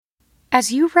As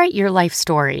you write your life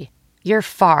story, you're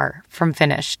far from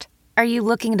finished. Are you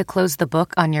looking to close the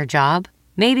book on your job?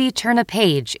 Maybe turn a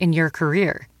page in your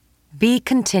career? Be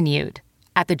continued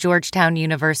at the Georgetown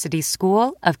University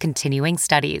School of Continuing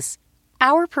Studies.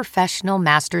 Our professional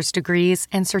master's degrees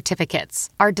and certificates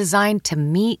are designed to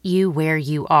meet you where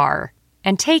you are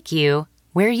and take you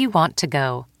where you want to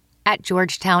go. At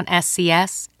Georgetown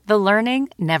SCS, the learning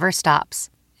never stops,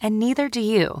 and neither do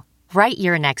you. Write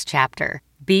your next chapter.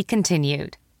 Be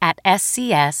continued at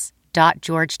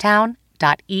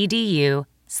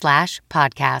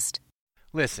scs.georgetown.edu/podcast.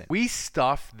 Listen, we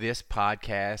stuff this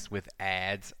podcast with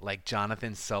ads like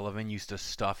Jonathan Sullivan used to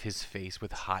stuff his face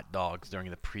with hot dogs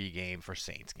during the pregame for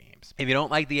Saints games. If you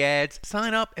don't like the ads,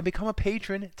 sign up and become a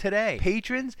patron today.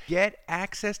 Patrons get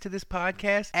access to this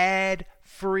podcast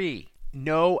ad-free.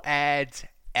 No ads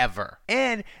ever.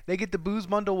 And they get the Booze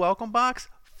Bundle welcome box,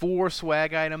 4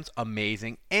 swag items,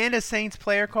 amazing, and a Saints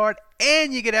player card,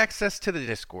 and you get access to the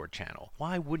Discord channel.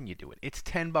 Why wouldn't you do it? It's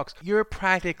 $10. You're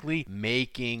practically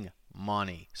making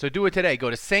money. So do it today.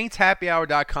 Go to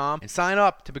saintshappyhour.com and sign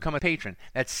up to become a patron.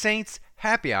 That's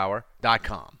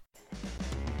saintshappyhour.com.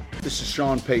 This is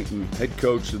Sean Payton, head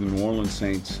coach of the New Orleans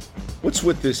Saints. What's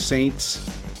with this Saints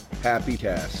Happy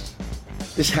Cast?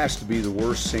 This has to be the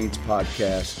worst Saints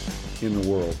podcast in the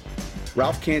world.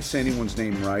 Ralph can't say anyone's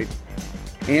name right.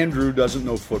 Andrew doesn't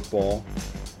know football.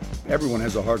 Everyone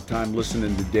has a hard time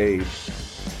listening to Dave.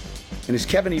 And is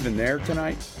Kevin even there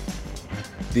tonight?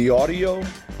 The audio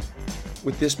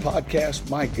with this podcast,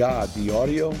 my God, the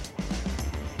audio,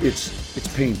 it's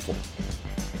painful.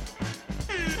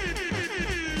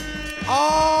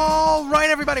 All right,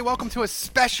 everybody, welcome to a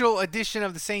special edition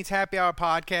of the Saints Happy Hour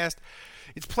podcast.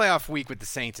 It's playoff week with the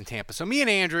Saints in Tampa. So me and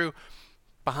Andrew,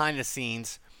 behind the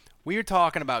scenes, we were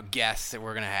talking about guests that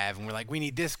we're going to have, and we're like, we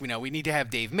need this. We need to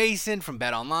have Dave Mason from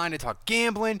Bet Online to talk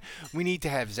gambling. We need to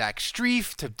have Zach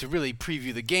Strief to really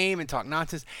preview the game and talk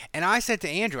nonsense. And I said to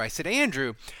Andrew,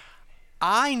 Andrew,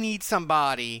 I need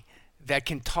somebody that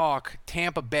can talk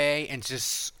Tampa Bay and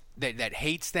just that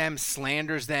hates them,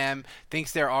 slanders them,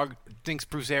 thinks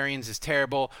Bruce Arians is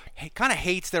terrible, kind of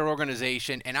hates their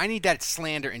organization, and I need that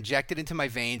slander injected into my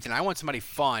veins, and I want somebody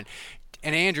fun.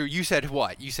 And Andrew, you said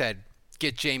what? You said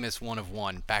get Jameis 1 of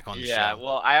 1 back on the show. Yeah,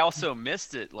 well, I also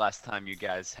missed it last time you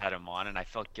guys had him on, and I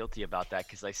felt guilty about that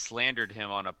because I slandered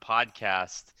him on a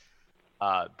podcast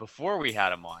before we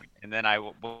had him on, and then I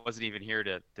wasn't even here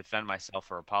to defend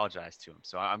myself or apologize to him.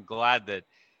 So I'm glad that,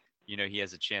 he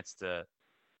has a chance to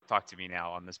talk to me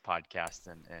now on this podcast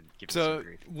and give me some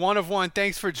grief. 1 of 1,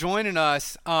 thanks for joining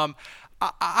us.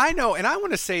 I know, and I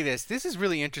want to say this is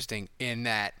really interesting in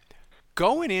that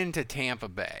going into Tampa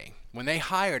Bay, when they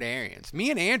hired Arians, me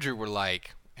and Andrew were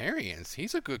like, Arians,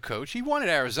 he's a good coach. He won at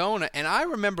Arizona. And I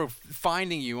remember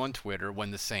finding you on Twitter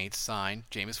when the Saints signed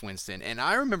Jameis Winston. And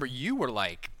I remember you were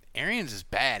like, Arians is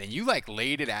bad. And you like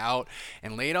laid it out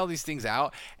and laid all these things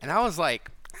out. And I was like,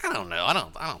 I don't know. I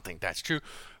don't think that's true.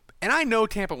 And I know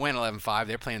Tampa went 11-5.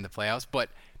 They're playing the playoffs. But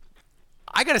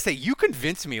I got to say, you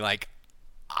convinced me, like,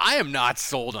 I am not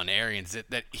sold on Arians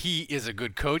that he is a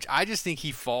good coach. I just think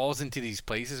he falls into these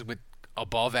places with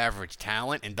above average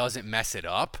talent and doesn't mess it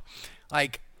up.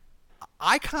 Like,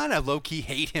 I kind of low-key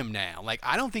hate him now. Like,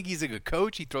 I don't think he's a good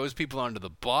coach. He throws people under the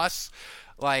bus.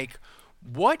 Like,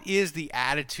 what is the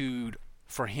attitude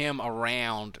for him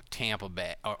around Tampa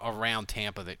Bay, around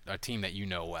Tampa, a team that you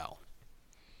know well?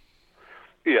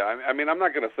 Yeah, I mean, I'm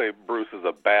not going to say Bruce is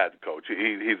a bad coach.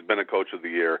 He's been a coach of the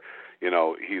year.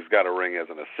 He's got a ring as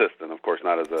an assistant, of course,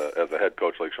 not as a head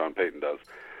coach like Sean Payton does.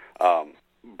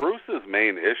 Bruce's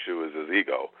main issue is his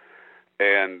ego.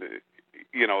 And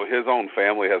his own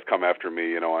family has come after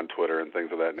me, on Twitter and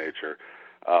things of that nature.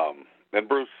 And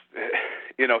Bruce,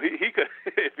 he could,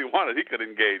 if he wanted, he could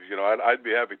engage. I'd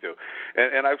be happy to.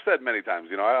 And I've said many times,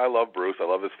 I love Bruce. I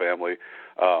love his family.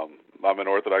 I'm an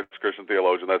Orthodox Christian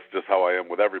theologian. That's just how I am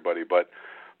with everybody. But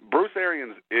Bruce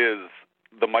Arians is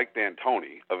the Mike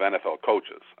D'Antoni of NFL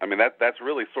coaches. I mean, that's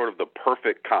really sort of the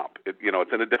perfect comp. It's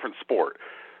in a different sport,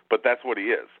 but that's what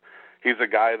he is. He's a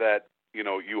guy that,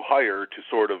 you hire to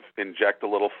sort of inject a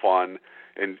little fun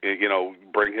and,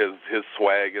 bring his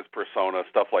swag, his persona,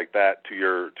 stuff like that to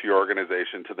your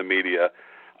organization, to the media.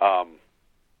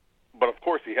 But of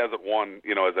course he hasn't won,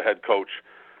 as a head coach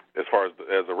as far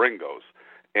as a ring goes.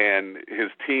 And his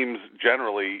teams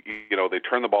generally, they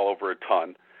turn the ball over a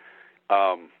ton.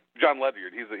 John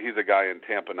Ledyard, he's a guy in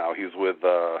Tampa now. He's with,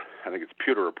 I think it's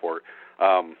Pewter Report.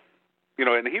 And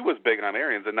he was big on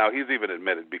Arians, and now he's even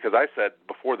admitted, because I said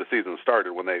before the season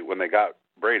started when they got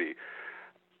Brady,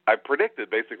 I predicted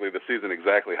basically the season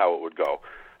exactly how it would go.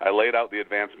 I laid out the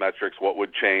advanced metrics, what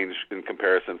would change in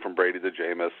comparison from Brady to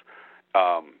Jameis.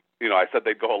 I said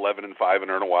they'd go 11-5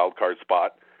 and earn a wild card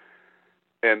spot.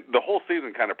 And the whole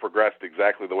season kind of progressed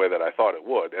exactly the way that I thought it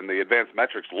would. And the advanced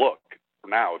metrics look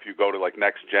now, if you go to like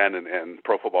Next Gen and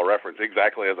Pro Football Reference,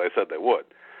 exactly as I said they would.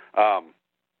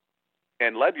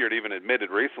 And Ledyard even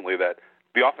admitted recently that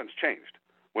the offense changed.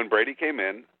 When Brady came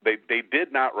in, they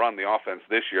did not run the offense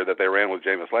this year that they ran with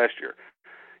Jameis last year.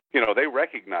 They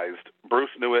recognized, Bruce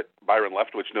knew it, Byron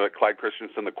Leftwich knew it, Clyde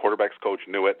Christensen, the quarterback's coach,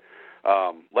 knew it.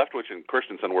 Leftwich and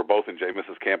Christensen were both in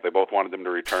Jameis's camp. They both wanted him to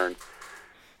return.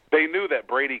 They knew that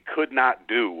Brady could not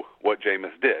do what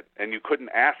Jameis did, and you couldn't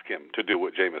ask him to do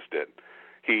what Jameis did.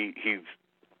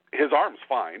 His arm's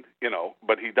fine,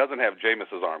 but he doesn't have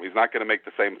Jameis's arm. He's not going to make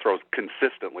the same throws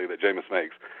consistently that Jameis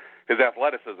makes. His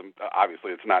athleticism,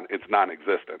 obviously, it's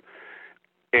non-existent.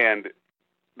 And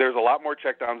there's a lot more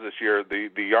checkdowns this year.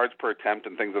 The yards per attempt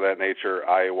and things of that nature,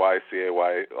 IAY,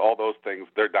 CAY, all those things,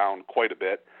 they're down quite a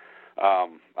bit.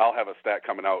 I'll have a stat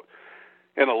coming out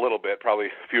in a little bit, probably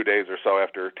a few days or so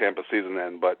after Tampa's season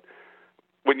end. But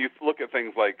when you look at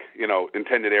things like,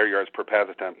 intended air yards per pass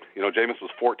attempt, Jameis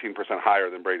was 14% higher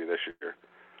than Brady this year.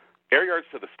 Air yards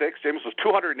to the sticks, Jameis was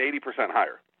 280%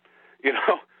 higher.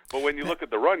 But when you look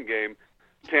at the run game,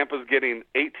 Tampa's getting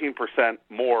 18%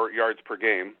 more yards per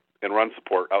game in run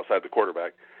support outside the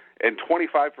quarterback and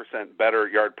 25% better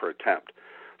yard per attempt.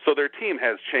 So their team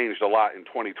has changed a lot in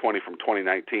 2020 from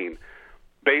 2019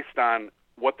 based on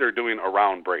what they're doing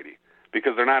around Brady,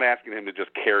 because they're not asking him to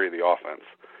just carry the offense.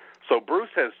 So Bruce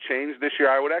has changed this year.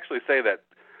 I would actually say that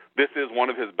this is one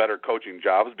of his better coaching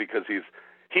jobs because he's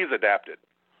adapted.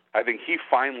 I think he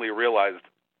finally realized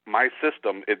my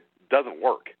system, it doesn't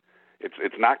work.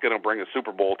 It's not going to bring a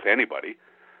Super Bowl to anybody.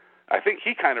 I think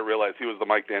he kind of realized he was the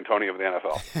Mike D'Antoni of the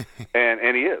NFL,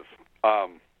 and he is.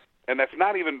 And that's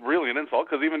not even really an insult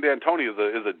because even D'Antoni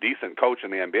is a decent coach in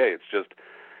the NBA. It's just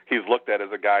he's looked at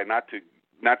as a guy not to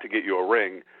get you a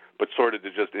ring, but sort of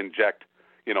to just inject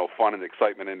fun and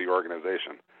excitement into your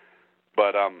organization.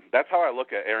 But that's how I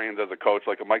look at Arians as a coach,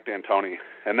 like a Mike D'Antoni.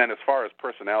 And then as far as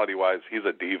personality-wise, he's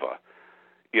a diva.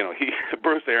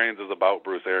 Bruce Arians is about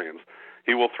Bruce Arians.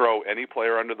 He will throw any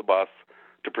player under the bus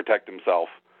to protect himself.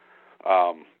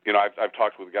 I've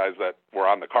talked with guys that were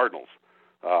on the Cardinals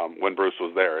when Bruce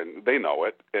was there, and they know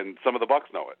it, and some of the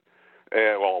Bucs know it.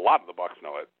 A lot of the Bucs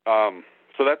know it.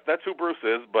 So that's who Bruce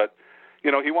is. But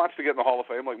he wants to get in the Hall of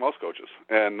Fame like most coaches,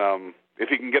 and if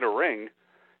he can get a ring,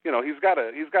 he's got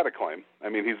a claim. I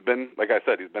mean, he's been, like I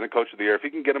said, he's been a coach of the year. If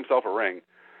he can get himself a ring,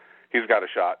 he's got a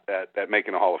shot at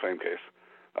making a Hall of Fame case.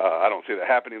 I don't see that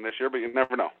happening this year, but you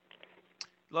never know.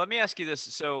 Let me ask you this.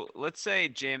 So let's say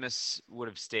Jameis would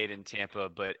have stayed in Tampa,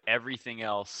 but everything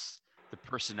else, the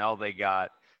personnel they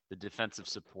got, the defensive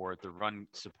support, the run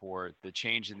support, the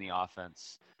change in the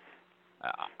offense.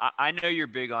 I know you're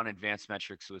big on advanced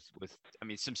metrics with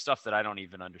some stuff that I don't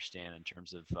even understand in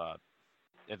terms of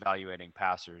evaluating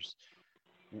passers.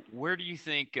 Where do you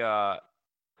think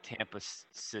Tampa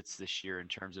sits this year in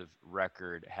terms of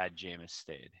record had Jameis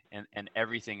stayed and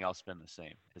everything else been the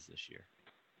same as this year?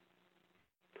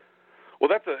 Well,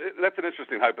 that's an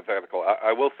interesting hypothetical.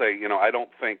 I will say, I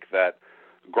don't think that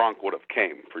Gronk would have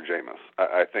came for Jameis.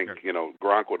 I think, sure.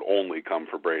 Gronk would only come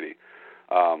for Brady.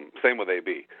 Same with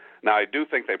AB. Now, I do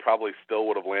think they probably still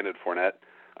would have landed Fournette.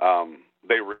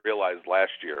 They realized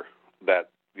last year that,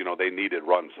 they needed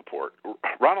run support.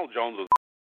 Ronald Jones was...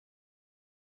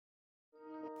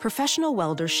 Professional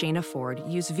welder Shayna Ford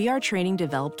used VR training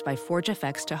developed by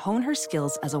ForgeFX to hone her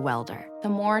skills as a welder. The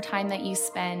more time that you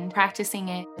spend practicing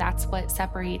it, that's what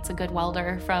separates a good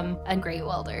welder from a great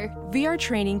welder. VR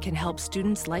training can help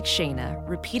students like Shayna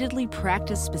repeatedly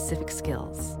practice specific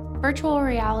skills. Virtual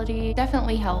reality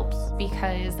definitely helps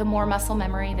because the more muscle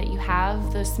memory that you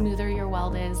have, the smoother your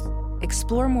weld is.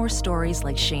 Explore more stories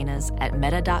like Shayna's at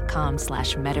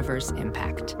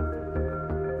meta.com/metaverseimpact.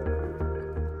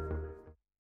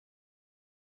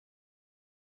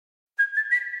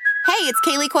 Hey, it's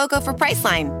Kaylee Cuoco for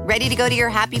Priceline. Ready to go to your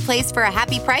happy place for a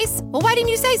happy price? Well, why didn't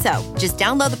you say so? Just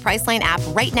download the Priceline app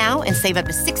right now and save up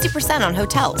to 60% on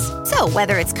hotels. So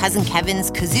whether it's Cousin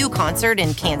Kevin's Kazoo Concert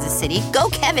in Kansas City, go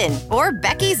Kevin, or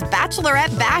Becky's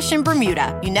Bachelorette Bash in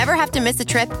Bermuda, you never have to miss a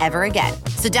trip ever again.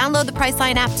 So download the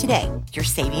Priceline app today. Your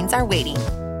savings are waiting.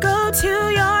 Go to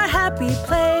your happy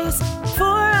place for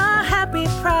a happy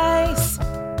price.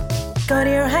 Go to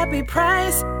your happy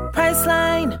price,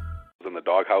 Priceline. In the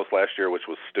doghouse last year, which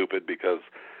was stupid because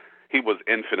he was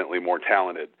infinitely more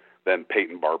talented than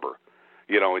Peyton Barber,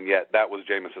 and yet that was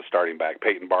Jameis' starting back.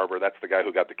 Peyton Barber, that's the guy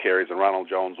who got the carries, and Ronald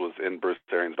Jones was in Bruce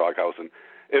Arians' doghouse, and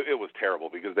it was terrible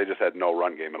because they just had no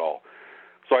run game at all.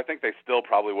 So I think they still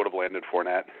probably would have landed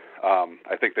Fournette.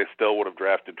 I think they still would have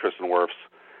drafted Tristan Wirfs.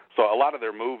 So a lot of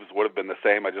their moves would have been the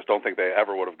same. I just don't think they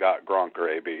ever would have got Gronk or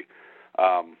AB.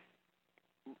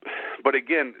 But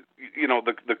again, you know,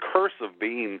 the curse of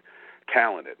being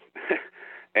talented.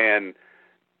 And,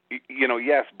 you know,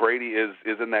 yes, Brady is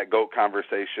in that GOAT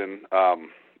conversation.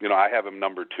 You know, I have him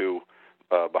number 2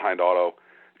 behind Otto,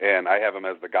 and I have him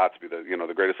as the Gotsby,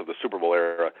 the greatest of the Super Bowl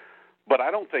era. But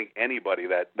I don't think anybody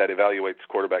that evaluates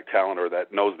quarterback talent or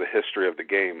that knows the history of the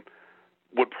game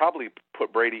would probably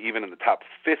put Brady even in the top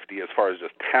 50 as far as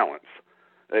just talents.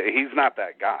 He's not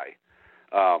that guy.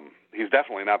 He's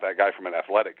definitely not that guy from an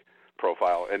athletic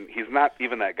profile, and he's not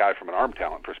even that guy from an arm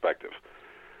talent perspective.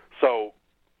 So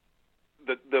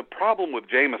the problem with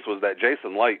Jameis was that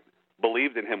Jason Light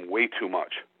believed in him way too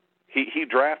much. He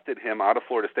drafted him out of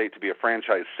Florida State to be a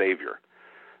franchise savior,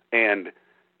 and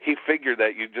he figured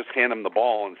that you just hand him the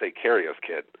ball and say, carry us,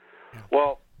 kid.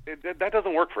 Well, that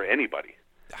doesn't work for anybody.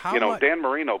 Dan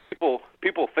Marino,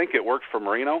 people think it worked for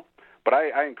Marino, but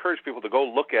I encourage people to go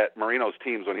look at Marino's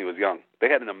teams when he was young. They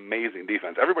had an amazing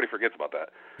defense. Everybody forgets about that.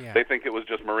 Yeah. They think it was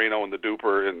just Marino and the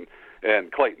Duper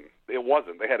and Clayton. It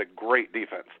wasn't. They had a great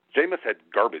defense. Jameis had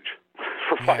garbage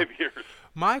for 5 years.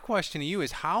 My question to you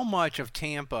is how much of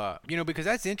Tampa, because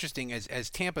that's interesting as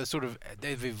Tampa sort of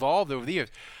they've evolved over the years,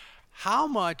 how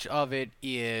much of it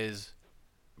is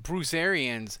Bruce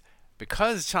Arians,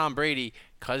 because Tom Brady,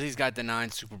 because he's got the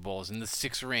 9 Super Bowls and the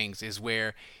 6 rings, is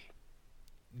where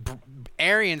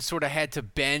Arians sort of had to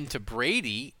bend to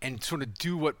Brady and sort of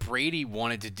do what Brady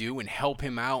wanted to do and help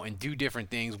him out and do different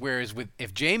things. Whereas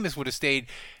if Jameis would have stayed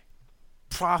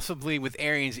possibly with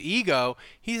Arians' ego,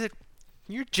 he's like,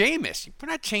 you're Jameis. We're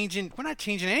not changing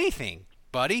anything,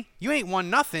 buddy. You ain't won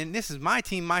nothing. This is my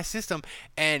team, my system.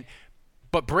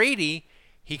 But Brady,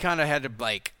 he kind of had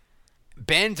to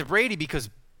bend to Brady because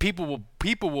people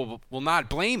will not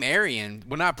blame Arians,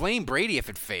 will not blame Brady if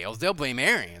it fails. They'll blame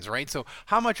Arians, right? So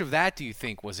how much of that do you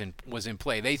think was in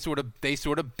play? They sort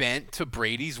of bent to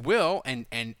Brady's will and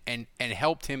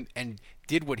helped him and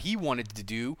did what he wanted to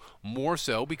do more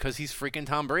so because he's freaking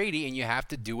Tom Brady and you have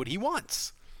to do what he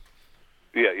wants.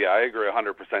 Yeah, I agree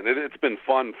 100%. It's been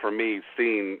fun for me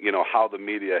seeing, how the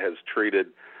media has treated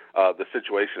the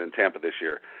situation in Tampa this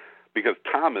year because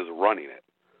Tom is running it.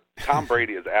 Tom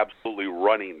Brady is absolutely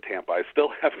running Tampa. I still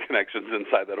have connections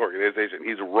inside that organization.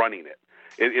 He's running it.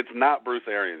 It's not Bruce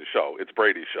Arians' show. It's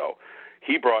Brady's show.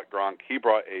 He brought Gronk. He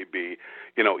brought AB.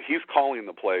 He's calling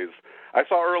the plays. I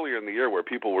saw earlier in the year where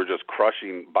people were just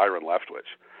crushing Byron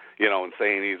Leftwich, and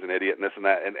saying he's an idiot and this and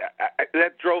that. And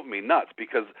that drove me nuts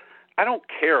because I don't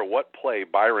care what play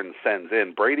Byron sends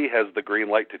in. Brady has the green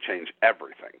light to change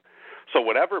everything. So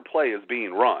whatever play is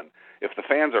being run, if the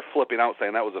fans are flipping out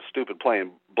saying that was a stupid play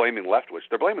and blaming Leftwich,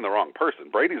 they're blaming the wrong person.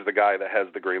 Brady's the guy that has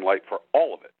the green light for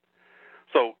all of it.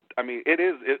 So,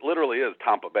 it literally is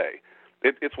Tampa Bay.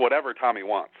 It's whatever Tommy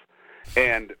wants.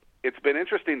 And it's been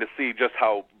interesting to see just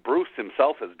how Bruce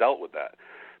himself has dealt with that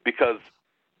because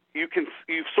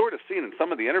you've sort of seen in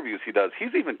some of the interviews he does,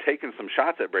 he's even taken some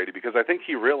shots at Brady because I think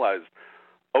he realized,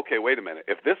 okay, wait a minute,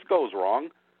 if this goes wrong,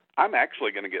 I'm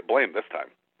actually going to get blamed this time.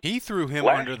 He threw him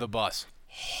under the bus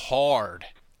hard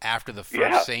after the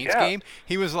first Saints game.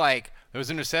 He was like, there was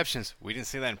interceptions. We didn't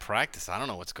see that in practice. I don't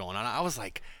know what's going on. I was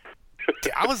like,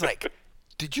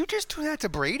 did you just do that to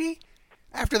Brady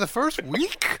after the first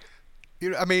week?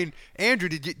 Andrew,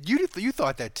 you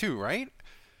thought that too, right?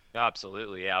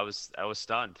 Absolutely. Yeah, I was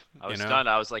stunned. I was stunned.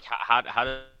 I was like, how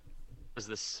does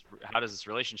this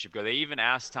relationship go? They even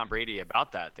asked Tom Brady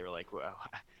about that. They were like, well,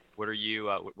 what are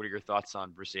your thoughts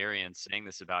on Bruce Arians saying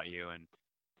this about you? And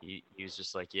he was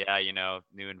just like, yeah,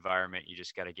 new environment. You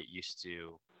just got to get used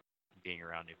to being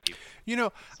around new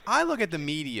people. I look at the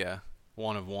media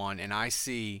one and I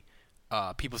see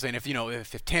people saying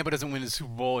if Tampa doesn't win the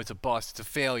Super Bowl, it's a bust, it's a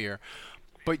failure.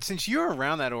 But since you're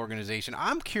around that organization,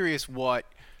 I'm curious what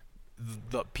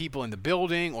the people in the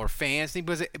building or fans think,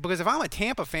 because if I'm a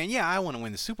Tampa fan, I want to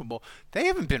win the Super Bowl. They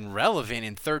haven't been relevant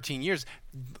in 13 years.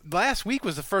 Last week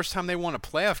was the first time they won a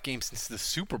playoff game since the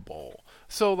Super Bowl.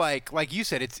 So like you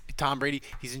said, it's Tom Brady.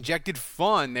 He's injected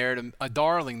fun. They're a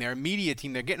darling. They're a media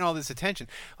team. They're getting all this attention.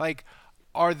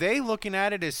 Are they looking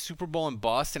at it as Super Bowl and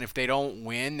bust? And if they don't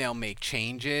win, they'll make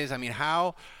changes.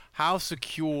 How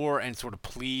secure and sort of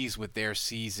pleased with their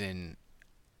season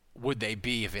would they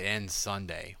be if it ends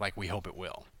Sunday, like we hope it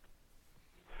will?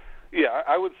 Yeah,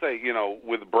 I would say,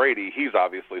 with Brady, he's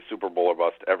obviously Super Bowl or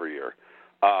bust every year.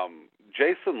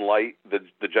 Jason Light,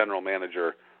 the general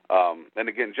manager, and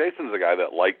again, Jason's a guy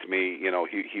that liked me.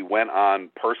 He went on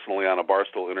personally on a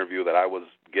Barstool interview that I was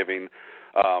giving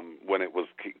when it was,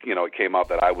 it came out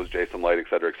that I was Jason Licht, et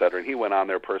cetera, and he went on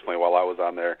there personally while I was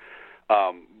on there.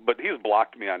 But he's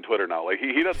blocked me on Twitter now. Like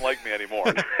he doesn't like me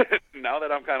anymore. Now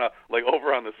that I'm kind of like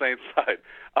over on the Saints side.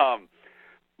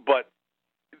 But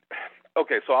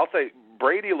okay, so I'll say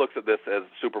Brady looks at this as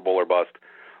Super Bowl or bust.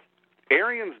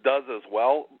 Arians does as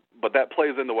well, but that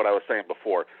plays into what I was saying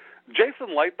before.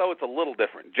 Jason Licht, though, it's a little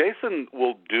different. Jason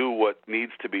will do what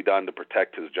needs to be done to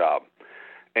protect his job.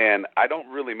 And I don't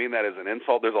really mean that as an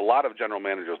insult. There's a lot of general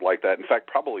managers like that. In fact,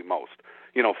 probably most.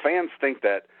 Fans think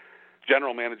that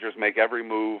general managers make every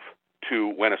move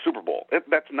to win a Super Bowl.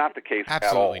 That's not the case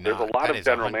Absolutely at all. not. There's a lot of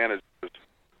general managers.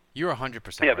 You're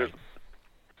 100% yeah, right.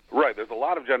 Right. There's a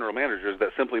lot of general managers that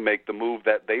simply make the move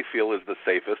that they feel is the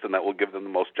safest and that will give them the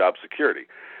most job security.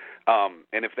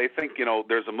 And if they think,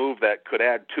 there's a move that could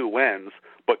add 2 wins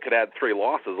but could add 3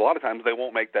 losses, a lot of times they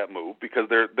won't make that move because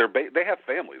they have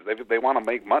families. They want to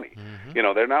make money.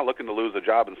 Mm-hmm. They're not looking to lose a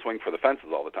job and swing for the fences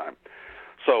all the time.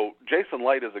 So Jason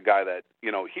Licht is a guy that,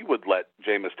 he would let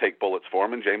Jameis take bullets for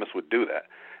him, and Jameis would do that.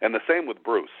 And the same with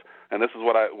Bruce. And this is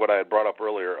what I had brought up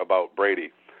earlier about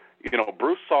Brady.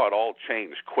 Bruce saw it all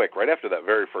change quick right after that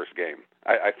very first game.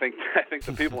 I think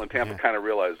the people in Tampa kind of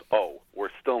realized, we're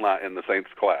still not in the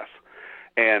Saints class.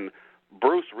 And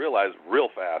Bruce realized real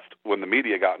fast when the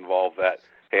media got involved that,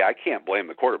 hey, I can't blame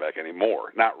the quarterback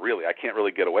anymore. Not really. I can't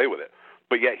really get away with it.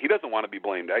 But yet he doesn't want to be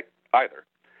blamed either.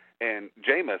 And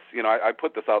Jameis, I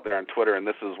put this out there on Twitter, and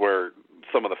this is where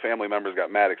some of the family members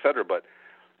got mad, et cetera, but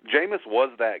Jameis was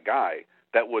that guy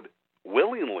that would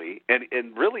willingly and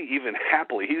really even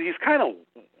happily, he's kind of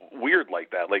weird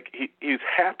like that. Like he's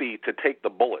happy to take the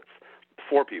bullets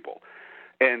for people.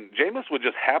 And Jameis would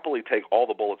just happily take all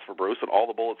the bullets for Bruce and all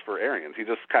the bullets for Arians. He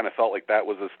just kind of felt like that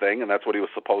was his thing, and that's what he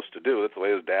was supposed to do. That's the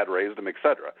way his dad raised him, et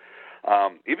cetera.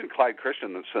 Even Clyde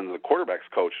Christensen, the quarterback's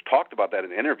coach, talked about that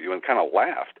in an interview and kind of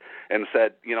laughed and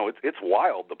said, it's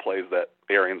wild the plays that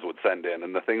Arians would send in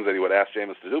and the things that he would ask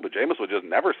Jameis to do, but Jameis would just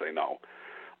never say no.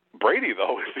 Brady,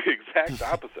 though, is the exact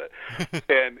opposite.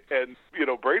 and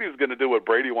Brady's going to do what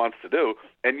Brady wants to do,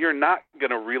 and you're not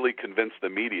going to really convince the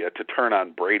media to turn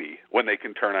on Brady when they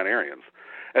can turn on Arians.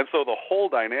 And so the whole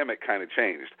dynamic kind of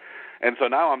changed. And so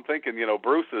now I'm thinking,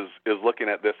 Bruce is looking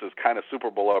at this as kind of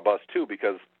Super Bowl or bust, too,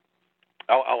 because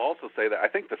I'll also say that I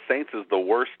think the Saints is the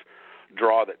worst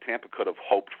draw that Tampa could have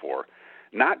hoped for,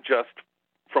 not just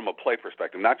from a play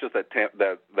perspective, not just that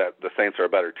the Saints are a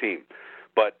better team,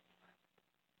 but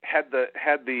had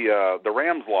the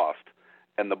Rams lost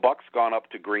and the Bucs gone up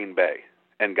to Green Bay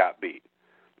and got beat,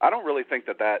 I don't really think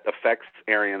that affects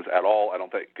Arians at all. I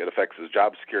don't think it affects his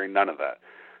job security, none of that.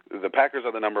 The Packers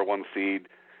are the number 1 seed.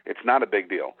 It's not a big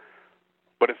deal.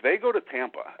 But if they go to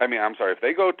if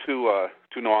they go to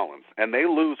New Orleans and they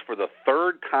lose for the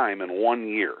 3rd time in 1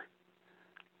 year,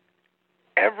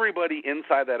 everybody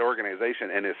inside that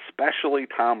organization, and especially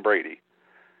Tom Brady,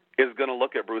 is going to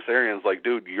look at Bruce Arians like,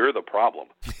 dude, you're the problem.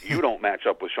 You don't match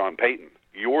up with Sean Payton.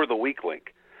 You're the weak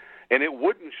link. And it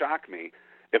wouldn't shock me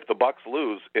if the Bucs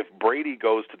lose, if Brady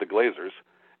goes to the Glazers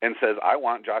and says, I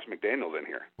want Josh McDaniels in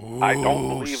here. Ooh, I don't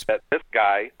believe that this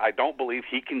guy,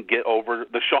 he can get over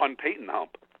the Sean Payton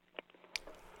hump.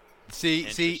 See,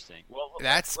 well,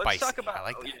 that's spicy. Let's talk about, I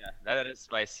like that. Yeah, that is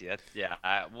spicy.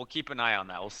 We'll keep an eye on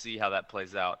that. We'll see how that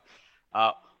plays out.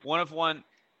 One,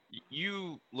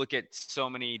 you look at so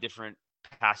many different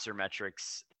passer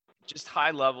metrics, just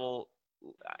high level,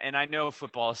 and I know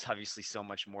football is obviously so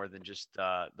much more than just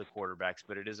the quarterbacks,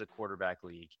 but it is a quarterback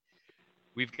league.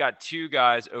 We've got 2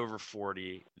 guys over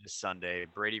 40 this Sunday,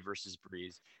 Brady versus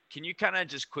Brees. Can you kind of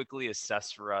just quickly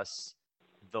assess for us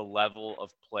the level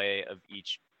of play of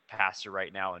each passer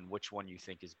right now and which one you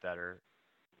think is better?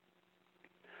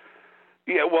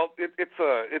 Yeah, well,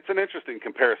 it's an interesting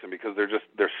comparison because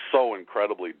they're so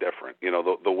incredibly different.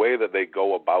 The way that they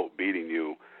go about beating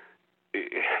you,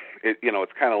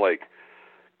 it's kind of like,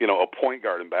 a point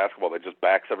guard in basketball that just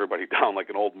backs everybody down like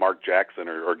an old Mark Jackson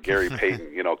or Gary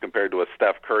Payton, compared to a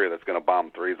Steph Curry that's going to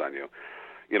bomb threes on you.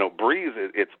 Breeze,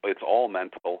 it's all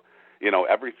mental.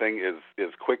 Everything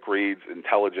is quick reads,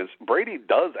 intelligence. Brady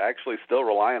does actually still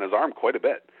rely on his arm quite a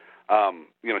bit.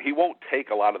 He won't take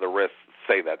a lot of the risks,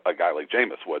 say that a guy like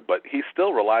Jameis would, but he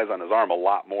still relies on his arm a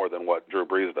lot more than what Drew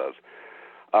Brees does.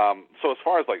 So as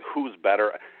far as like who's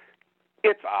better,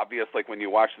 it's obvious, like when you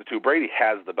watch the two, Brady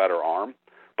has the better arm,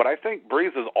 but I think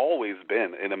Brees has always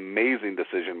been an amazing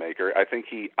decision maker. I think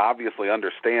he obviously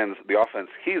understands the offense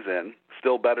he's in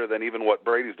still better than even what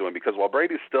Brady's doing, because while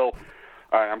Brady's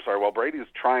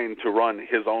trying to run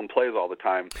his own plays all the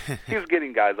time, he's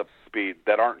getting guys up to speed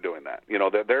that aren't doing that.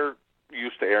 They're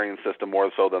used to Arians' system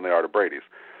more so than they are to Brady's.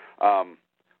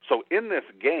 So in this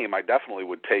game, I definitely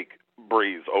would take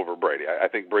Brees over Brady. I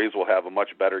think Brees will have a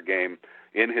much better game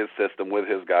in his system with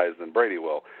his guys than Brady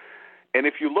will. And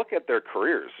if you look at their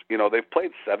careers, they've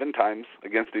played 7 times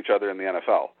against each other in the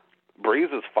NFL.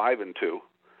 Brees is 5-2.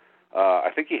 I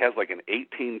think he has like an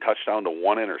 18 touchdown to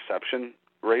 1 interception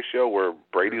ratio, where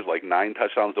Brady's like 9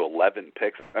 touchdowns to 11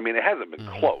 picks. I mean, it hasn't been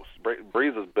close.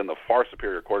 Brees has been the far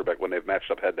superior quarterback when they've matched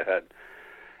up head-to-head.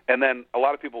 And then a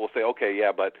lot of people will say, okay,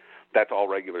 yeah, but that's all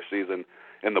regular season.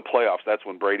 In the playoffs, that's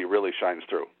when Brady really shines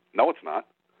through. No, it's not.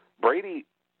 Brady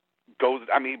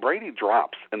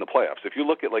drops in the playoffs. If you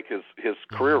look at like his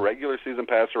career regular season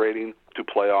passer rating to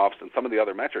playoffs and some of the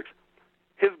other metrics,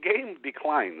 his game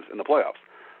declines in the playoffs.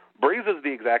 Brees is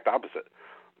the exact opposite.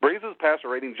 Brees' passer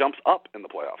rating jumps up in the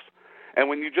playoffs. And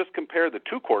when you just compare the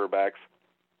two quarterbacks,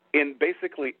 in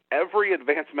basically every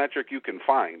advanced metric you can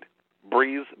find,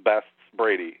 Brees bests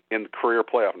Brady in career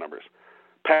playoff numbers.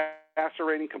 Passer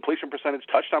rating, completion percentage,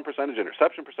 touchdown percentage,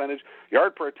 interception percentage,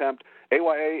 yard per attempt,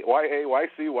 AYA, YA,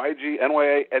 YC, YG,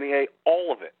 NYA, NEA,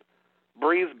 all of it.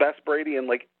 Brees bests Brady in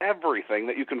like everything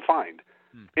that you can find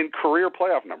in career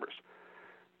playoff numbers.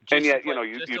 And yet,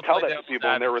 you tell that to people,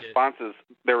 and their response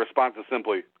is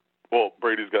simply, well,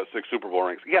 Brady's got 6 Super Bowl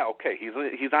rings. Yeah, okay,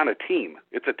 he's on a team.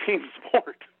 It's a team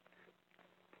sport.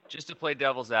 Just to play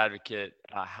devil's advocate,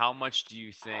 how much do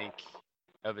you think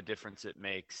of a difference it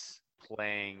makes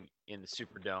playing in the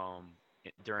Superdome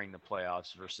during the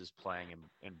playoffs versus playing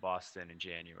in Boston in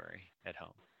January at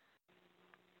home?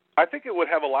 I think it would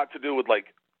have a lot to do with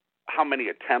like how many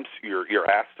attempts you're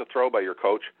asked to throw by your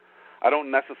coach. I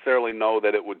don't necessarily know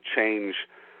that it would change,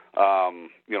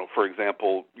 for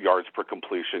example, yards per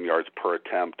completion, yards per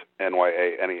attempt,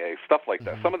 NYA, NEA, stuff like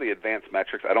that. Some of the advanced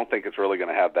metrics, I don't think it's really going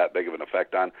to have that big of an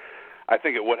effect on. I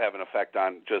think it would have an effect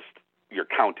on just your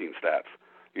counting stats,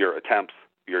 your attempts,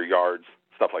 your yards,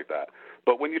 stuff like that.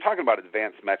 But when you're talking about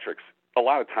advanced metrics, a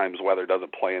lot of times weather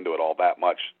doesn't play into it all that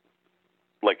much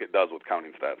like it does with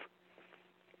counting stats.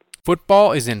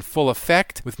 Football is in full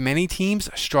effect, with many teams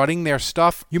strutting their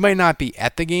stuff. You might not be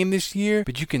at the game this year,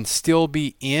 but you can still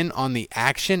be in on the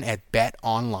action at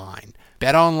BetOnline.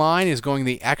 BetOnline is going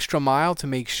the extra mile to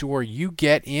make sure you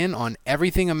get in on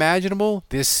everything imaginable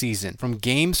this season. From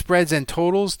game spreads and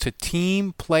totals to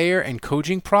team, player, and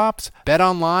coaching props,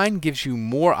 BetOnline gives you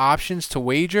more options to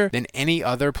wager than any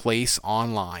other place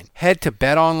online. Head to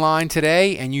BetOnline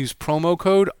today and use promo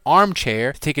code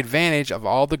ARMCHAIR to take advantage of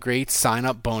all the great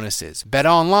sign-up bonuses.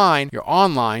 BetOnline, your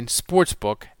online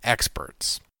sportsbook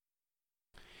experts.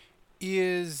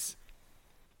 Is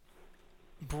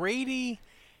Brady,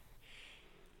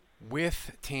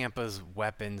 with Tampa's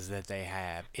weapons that they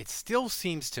have, it still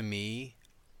seems to me,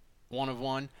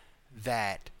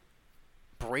 that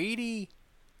Brady,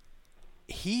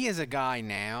 he is a guy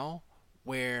now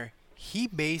where he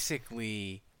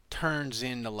basically turns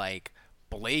into like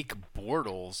Blake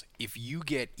Bortles if you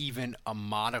get even a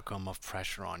modicum of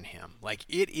pressure on him. Like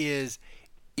it is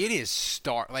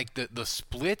like the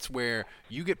splits where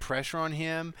you get pressure on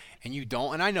him and you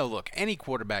don't. And I know, look, any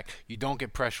quarterback, you don't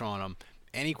get pressure on him,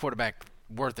 any quarterback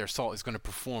worth their salt is going to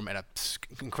perform at an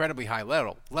incredibly high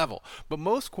level. But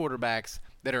most quarterbacks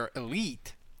that are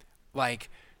elite, like,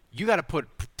 you got to put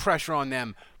pressure on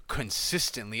them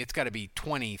consistently. It's got to be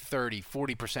 20, 30,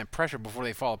 40% pressure before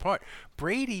they fall apart.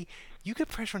 Brady, you get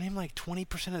pressure on him like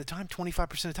 20% of the time,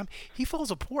 25% of the time. He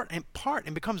falls apart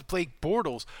and becomes Blake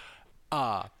Bortles.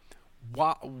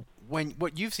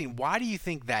 What you've seen, why do you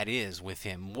think that is with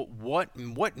him?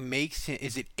 What makes him?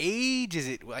 Is it age? Is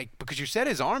it like, because you said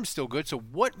his arm's still good? So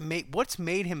what's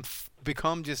made him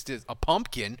become just a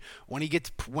pumpkin when he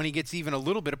gets even a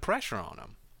little bit of pressure on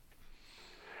him?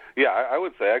 Yeah, I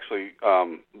would say actually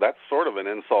that's sort of an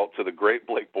insult to the great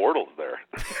Blake Bortles there.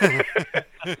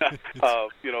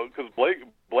 Because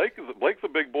Blake's a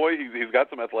big boy. He's got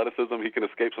some athleticism. He can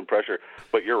escape some pressure.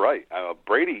 But you're right.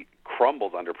 Brady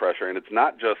crumbles under pressure, and it's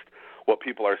not just what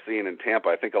people are seeing in Tampa.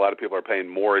 I think a lot of people are paying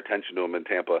more attention to him in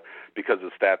Tampa because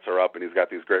his stats are up and he's got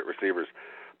these great receivers.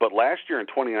 But last year in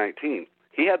 2019,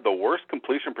 he had the worst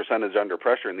completion percentage under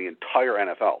pressure in the entire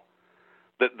NFL.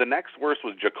 The next worst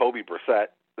was Jacoby Brissett.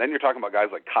 Then you're talking about guys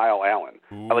like Kyle Allen.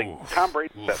 Like Tom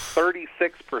Brady's at 36%.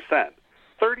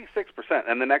 36%.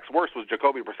 And the next worst was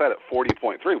Jacoby Brissett at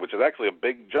 40.3, which is actually a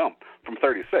big jump from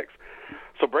 36.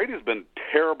 So Brady's been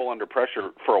terrible under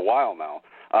pressure for a while now.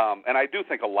 And I do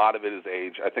think a lot of it is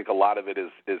age. I think a lot of it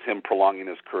is him prolonging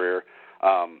his career.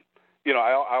 I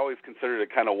always considered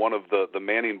it kind of one of the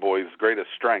Manning boys' greatest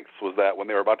strengths was that when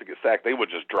they were about to get sacked, they would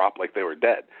just drop like they were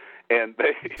dead. And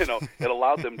they, it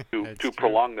allowed them to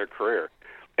prolong their career.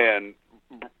 And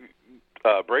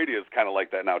Brady is kind of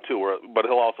like that now too, but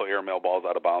he'll also airmail balls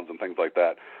out of bounds and things like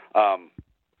that.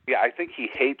 I think he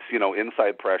hates,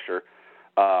 inside pressure.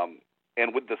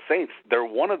 And with the Saints, they're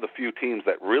one of the few teams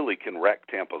that really can wreck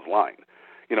Tampa's line.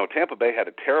 Tampa Bay had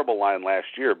a terrible line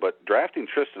last year, but drafting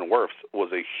Tristan Wirfs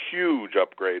was a huge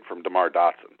upgrade from DeMar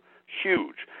Dotson.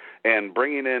 Huge. And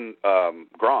bringing in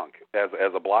Gronk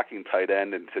as a blocking tight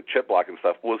end and to chip block and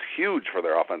stuff was huge for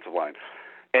their offensive line.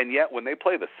 And yet when they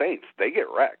play the Saints, they get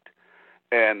wrecked.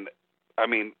 And,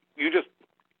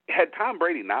 had Tom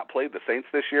Brady not played the Saints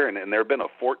this year and there had been a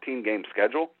 14-game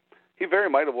schedule, he very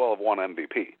might have well have won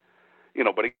MVP.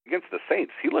 But against the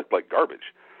Saints, he looked like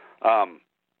garbage.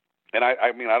 And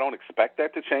I don't expect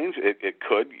that to change. It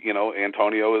could.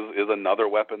 Antonio is another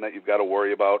weapon that you've got to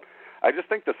worry about. I just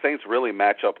think the Saints really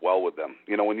match up well with them.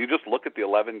 When you just look at the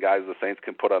 11 guys the Saints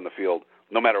can put on the field,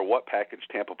 no matter what package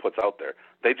Tampa puts out there,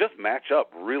 they just match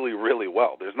up really, really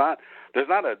well. There's not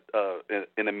an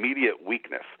immediate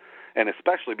weakness, and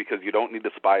especially because you don't need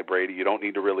to spy Brady, you don't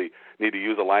need to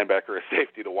use a linebacker or a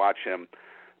safety to watch him.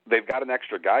 They've got an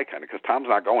extra guy kind of because Tom's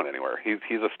not going anywhere.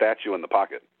 He's a statue in the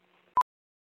pocket.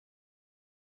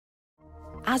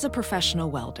 As a professional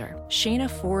welder, Shayna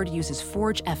Ford uses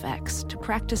Forge FX to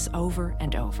practice over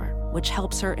and over, which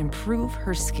helps her improve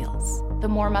her skills. The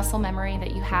more muscle memory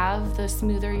that you have, the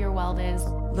smoother your weld is.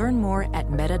 Learn more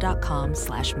at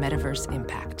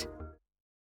meta.com/metaverseimpact.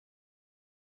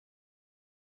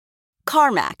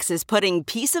 CarMax is putting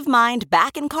peace of mind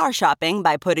back in car shopping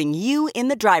by putting you in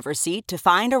the driver's seat to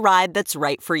find a ride that's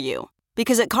right for you.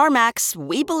 Because at CarMax,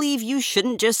 we believe you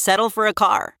shouldn't just settle for a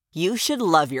car. You should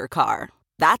love your car.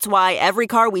 That's why every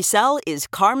car we sell is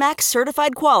CarMax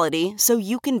certified quality, so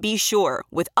you can be sure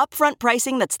with upfront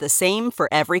pricing that's the same for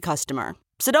every customer.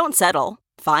 So don't settle.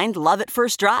 Find love at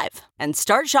first drive and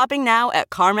start shopping now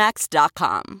at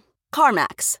CarMax.com.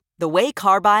 CarMax, the way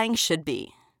car buying should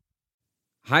be.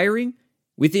 Hiring?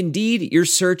 With Indeed, your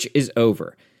search is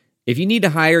over. If you need to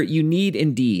hire, you need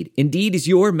Indeed. Indeed is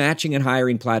your matching and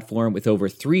hiring platform with over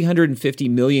 350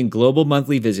 million global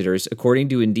monthly visitors, according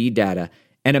to Indeed data,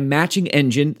 and a matching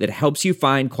engine that helps you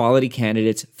find quality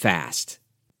candidates fast.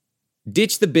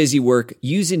 Ditch the busy work.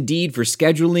 Use Indeed for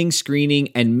scheduling, screening,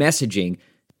 and messaging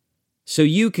so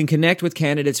you can connect with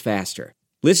candidates faster.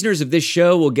 Listeners of this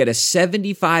show will get a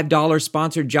 $75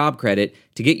 sponsored job credit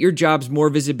to get your jobs more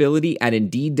visibility at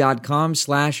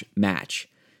Indeed.com/match.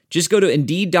 Just go to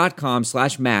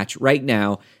Indeed.com/match right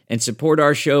now and support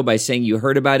our show by saying you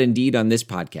heard about Indeed on this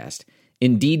podcast.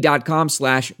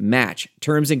 Indeed.com/match.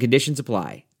 Terms and conditions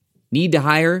apply. Need to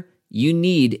hire? You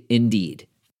need Indeed.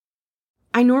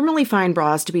 I normally find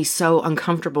bras to be so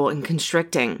uncomfortable and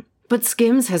constricting, but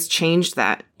Skims has changed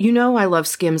that. I love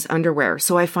Skims underwear,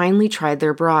 so I finally tried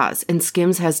their bras, and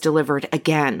Skims has delivered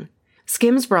again.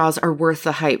 Skims bras are worth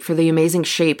the hype for the amazing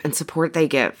shape and support they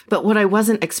give, but what I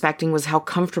wasn't expecting was how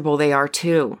comfortable they are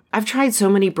too. I've tried so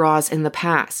many bras in the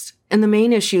past, and the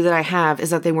main issue that I have is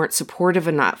that they weren't supportive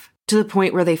enough, to the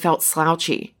point where they felt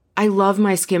slouchy. I love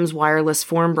my Skims wireless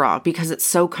form bra because it's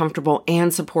so comfortable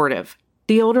and supportive.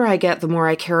 The older I get, the more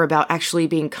I care about actually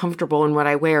being comfortable in what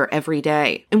I wear every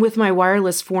day. And with my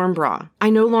wireless form bra, I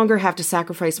no longer have to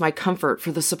sacrifice my comfort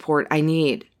for the support I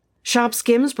need. Shop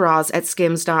Skims bras at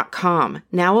skims.com,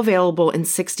 now available in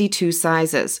 62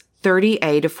 sizes,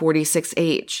 30A to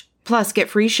 46H. Plus, get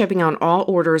free shipping on all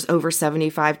orders over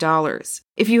 $75.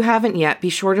 If you haven't yet, be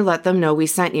sure to let them know we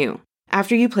sent you.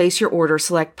 After you place your order,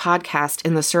 select podcast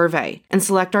in the survey and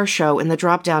select our show in the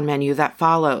drop-down menu that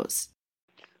follows.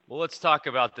 Well, let's talk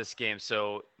about this game.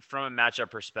 So from a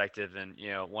matchup perspective and,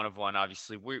 one,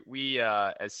 obviously we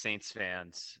as Saints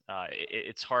fans,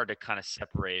 it's hard to kind of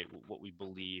separate what we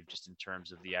believe just in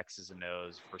terms of the X's and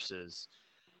O's versus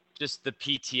just the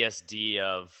PTSD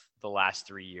of the last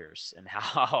 3 years and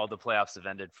how the playoffs have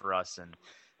ended for us. And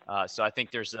so I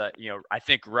think there's I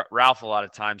think Ralph a lot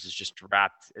of times is just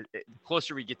wrapped. The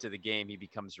closer we get to the game, he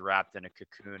becomes wrapped in a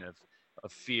cocoon of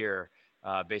fear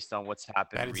based on what's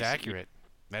happened. That is recently. Accurate.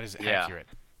 That is accurate.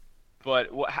 But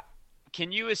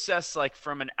can you assess, like,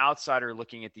 from an outsider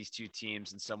looking at these two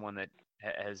teams and someone that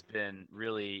has been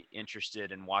really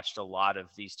interested and watched a lot of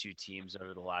these two teams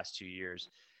over the last 2 years,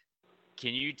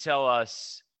 can you tell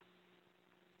us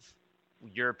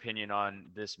your opinion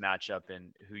on this matchup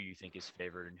and who you think is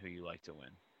favored and who you like to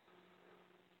win?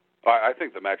 I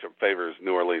think the matchup favors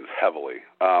New Orleans heavily.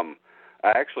 I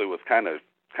actually was kind of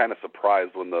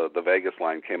surprised when the Vegas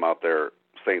line came out there,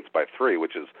 Saints by 3,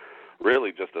 which is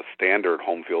really just a standard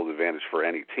home field advantage for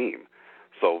any team.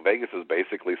 So Vegas is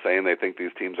basically saying they think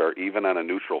these teams are even on a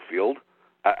neutral field.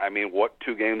 I mean, what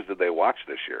 2 games did they watch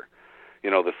this year?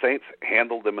 The Saints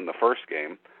handled them in the first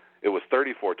game, it was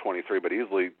 34-23, but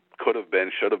easily should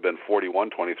have been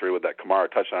 41-23 with that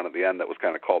Kamara touchdown at the end that was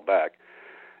kind of called back.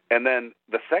 And then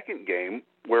the second game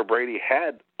where Brady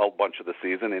had a bunch of the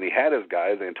season and he had his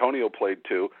guys, Antonio played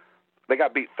too, they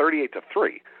got beat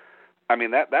 38-3. I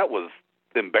mean, that was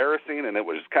embarrassing, and it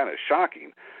was kind of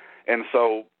shocking. And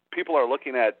so people are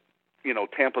looking at,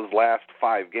 Tampa's last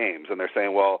 5 games, and they're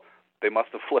saying, well, they must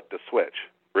have flipped a switch.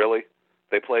 Really?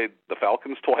 They played the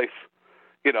Falcons twice.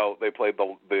 They played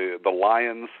the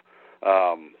Lions.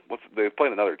 They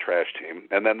played another trash team,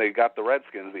 and then they got the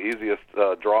Redskins, the easiest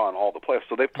draw in all the playoffs.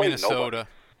 So they've played Minnesota.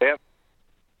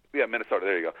 Minnesota.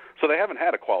 There you go. So they haven't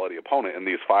had a quality opponent in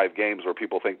these 5 games where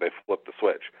people think they flipped the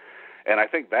switch, and I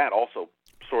think that also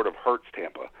sort of hurts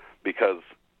Tampa because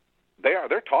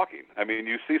they're talking. I mean,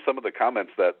 you see some of the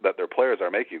comments that their players are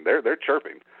making. They're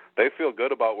chirping. They feel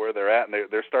good about where they're at,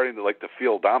 and they're starting to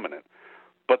feel dominant.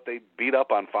 But they beat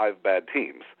up on 5 bad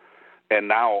teams, and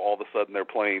now all of a sudden they're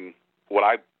playing what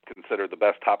I consider the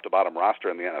best top-to-bottom roster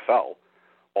in the NFL,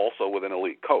 also with an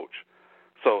elite coach.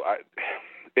 So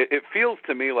it feels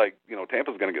to me like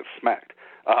Tampa's going to get smacked.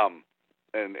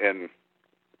 And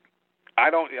I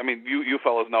don't. I mean, you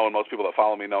fellas know, and most people that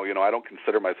follow me know. I don't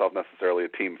consider myself necessarily a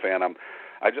team fan.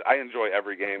 I enjoy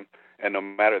every game, and no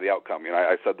matter the outcome.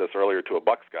 I said this earlier to a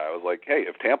Bucks guy. I was like, hey,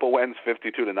 if Tampa wins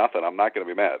 52-0, I'm not going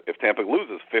to be mad. If Tampa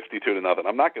loses 52-0,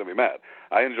 I'm not going to be mad.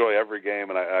 I enjoy every game,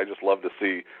 and I just love to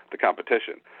see the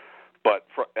competition. But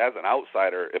as an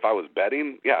outsider, if I was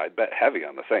betting, I'd bet heavy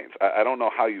on the Saints. I don't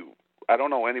know I don't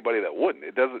know anybody that wouldn't.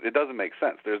 It doesn't make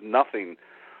sense. There's nothing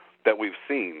that we've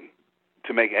seen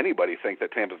to make anybody think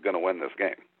that Tampa's going to win this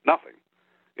game. Nothing.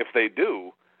 If they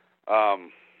do,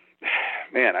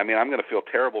 man, I mean, I'm going to feel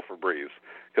terrible for Breeze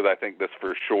because I think this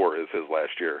for sure is his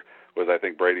last year. Whereas I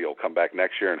think Brady will come back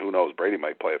next year, and who knows, Brady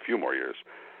might play a few more years.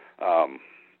 I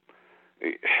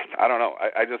don't know.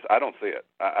 I don't see it.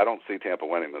 I don't see Tampa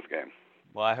winning this game.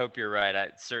 Well, I hope you're right.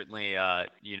 I certainly,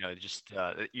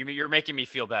 you're making me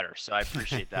feel better, so I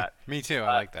appreciate that. Me too.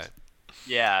 I like that.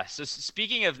 Yeah. So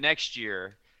speaking of next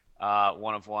year,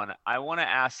 one of one, I want to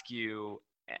ask you,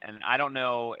 and I don't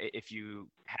know if you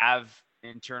have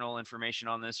internal information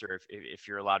on this or if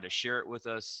you're allowed to share it with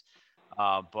us,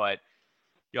 but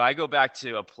I go back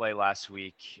to a play last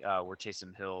week where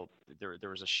Taysom Hill, there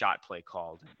was a shot play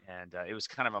called, and it was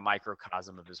kind of a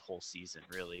microcosm of his whole season,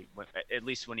 really, at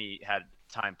least when he had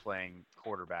time playing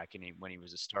quarterback and when he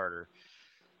was a starter.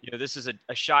 This is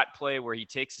a shot play where he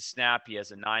takes a snap. He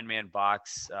has a 9-man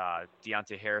box.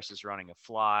 Deontay Harris is running a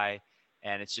fly,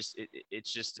 and it's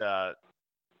just a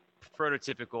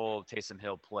prototypical Taysom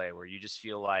Hill play where you just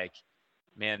feel like,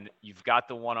 man, you've got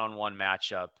the one-on-one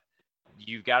matchup.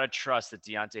 You've got to trust that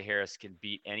Deontay Harris can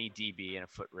beat any DB in a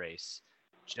foot race.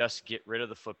 Just get rid of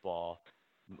the football.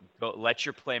 Let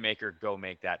your playmaker go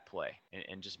make that play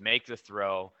and just make the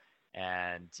throw.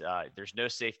 And there's no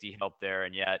safety help there,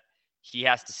 and yet he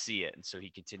has to see it. And so he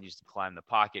continues to climb the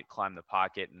pocket,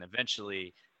 and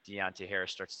eventually Deontay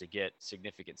Harris starts to get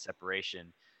significant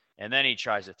separation. And then he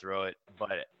tries to throw it,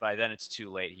 but by then it's too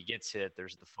late. He gets hit,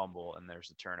 there's the fumble, and there's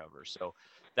the turnover. So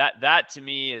that to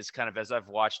me is kind of, as I've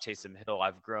watched Taysom Hill,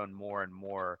 I've grown more and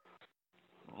more,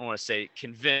 I don't want to say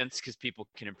convinced because people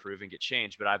can improve and get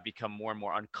changed, but I've become more and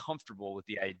more uncomfortable with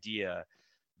the idea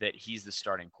that he's the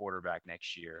starting quarterback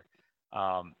next year.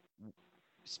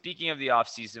 Speaking of the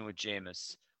offseason with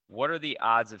Jameis, what are the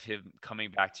odds of him coming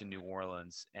back to New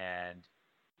Orleans, and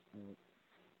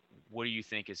what do you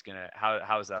think is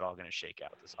how is that all gonna shake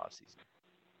out this offseason?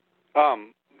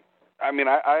 I mean,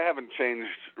 I haven't changed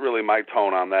really my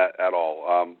tone on that at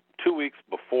all. 2 weeks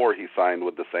before he signed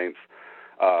with the Saints,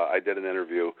 I did an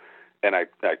interview, and I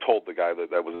told the guy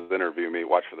that was interviewing me,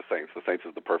 watch for the Saints. The Saints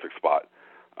is the perfect spot.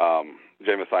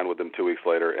 Jameis signed with them 2 weeks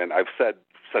later, and I've said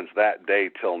since that day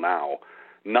till now,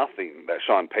 nothing that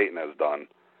Sean Payton has done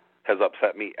has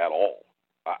upset me at all.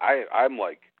 I'm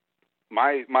like,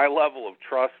 my level of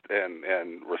trust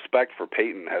and respect for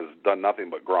Payton has done nothing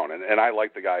but grown. And I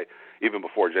like the guy even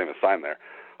before Jameis signed there.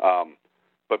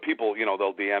 But people,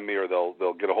 they'll DM me or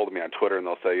they'll get a hold of me on Twitter and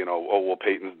they'll say, oh, well,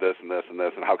 Payton's this and this and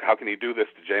this, and how can he do this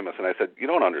to Jameis? And I said, you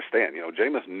don't understand.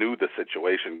 Jameis knew the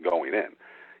situation going in.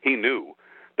 He knew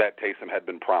that Taysom had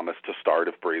been promised to start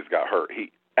if Breeze got hurt.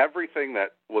 Everything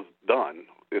that was done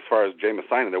as far as Jameis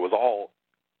signing, there was all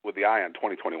with the eye on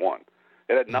 2021.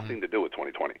 It had nothing to do with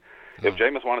 2020. If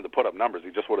Jameis wanted to put up numbers,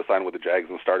 he just would have signed with the Jags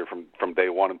and started from day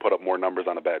one and put up more numbers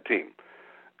on a bad team.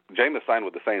 Jameis signed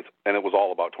with the Saints, and it was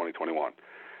all about 2021.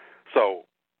 So,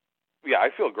 yeah, I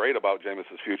feel great about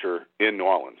Jameis's future in New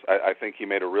Orleans. I think he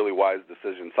made a really wise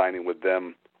decision signing with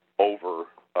them over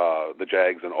the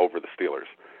Jags and over the Steelers.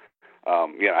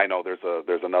 I know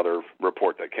there's another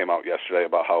report that came out yesterday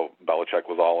about how Belichick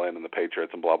was all in and the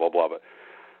Patriots and blah, blah, blah, but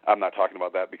I'm not talking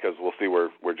about that because we'll see where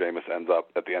Jameis ends up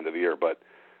at the end of the year. But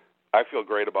I feel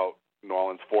great about New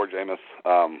Orleans for Jameis.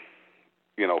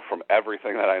 From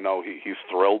everything that I know, he's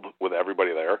thrilled with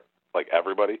everybody there, like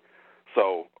everybody.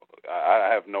 So I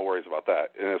have no worries about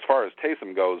that. And as far as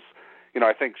Taysom goes,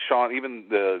 I think Sean, even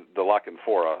the La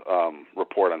Canfora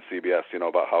report on CBS,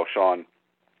 about how Sean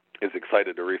is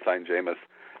excited to re-sign Jameis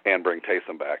and bring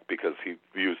Taysom back because he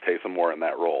views Taysom more in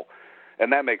that role.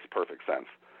 And that makes perfect sense.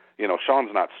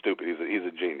 Sean's not stupid. He's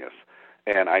a genius.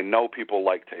 And I know people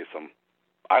like Taysom.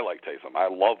 I like Taysom. I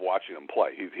love watching him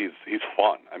play. He's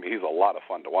fun. I mean, he's a lot of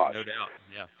fun to watch. No doubt,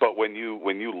 yeah. But when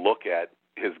you look at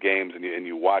his games and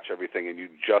you watch everything and you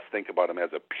just think about him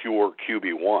as a pure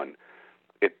QB1,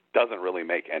 it doesn't really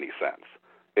make any sense.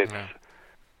 It's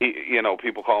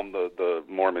people call him the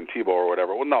Mormon Tebow or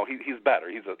whatever. Well, no, he's better.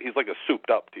 He's like a souped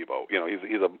up Tebow.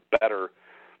 He's a better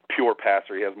pure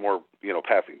passer. He has more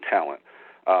passing talent.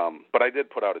 But I did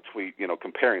put out a tweet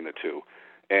comparing the two,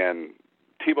 and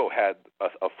Tebow had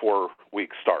a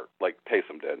 4-week start like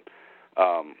Taysom did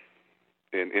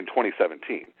in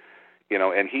 2017.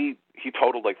 And he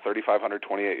totaled like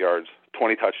 3,528 yards,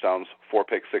 20 touchdowns, 4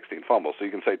 picks, 16 fumbles. So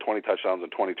you can say 20 touchdowns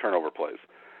and 20 turnover plays.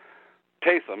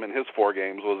 Taysom in his 4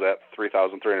 games was at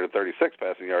 3,336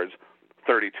 passing yards,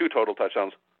 32 total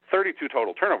touchdowns, 32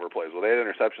 total turnover plays with 8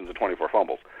 interceptions and 24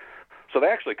 fumbles. So they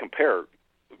actually compare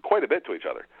quite a bit to each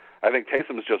other. I think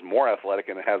Taysom is just more athletic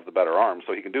and has the better arm,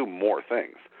 so he can do more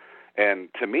things. And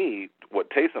to me,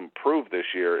 what Taysom proved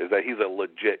this year is that he's a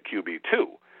legit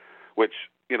QB2, which,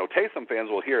 Taysom fans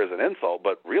will hear as an insult,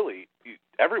 but really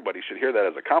everybody should hear that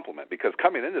as a compliment because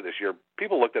coming into this year,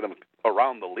 people looked at him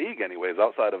around the league anyways,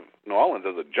 outside of New Orleans,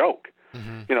 as a joke.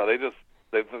 Mm-hmm.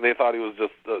 They thought he was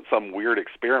just some weird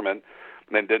experiment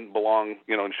and didn't belong,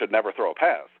 and should never throw a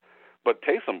pass. But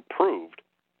Taysom proved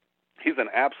he's an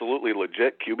absolutely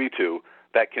legit QB2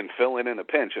 that can fill in a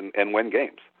pinch and win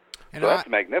games. So that's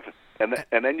magnificent.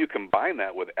 And then you combine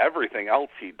that with everything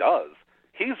else he does,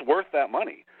 he's worth that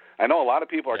money. I know a lot of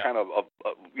people are kind of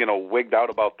wigged out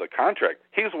about the contract.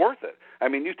 He's worth it. I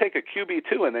mean, you take a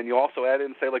QB2 and then you also add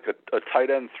in, say, like a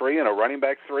tight end 3 and a running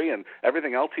back 3 and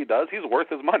everything else he does, he's worth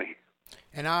his money.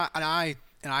 And I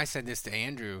said this to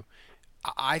Andrew.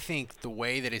 I think the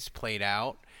way that it's played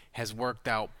out has worked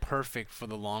out perfect for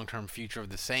the long-term future of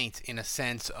the Saints in a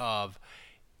sense of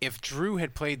if Drew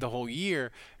had played the whole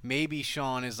year, maybe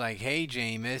Sean is like, hey,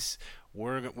 Jameis,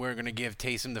 we're going to give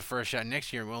Taysom the first shot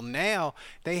next year. Well, now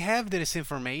they have this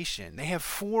information. They have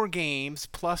 4 games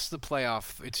plus the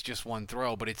playoff. It's just one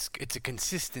throw, but it's a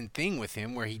consistent thing with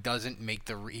him where he doesn't make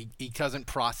he doesn't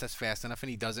process fast enough and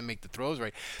he doesn't make the throws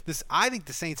right. I think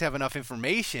the Saints have enough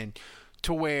information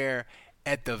to where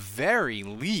at the very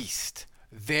least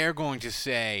they're going to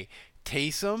say,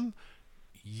 Taysom,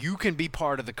 you can be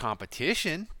part of the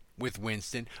competition with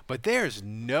Winston, but there's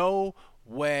no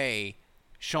way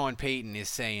Sean Payton is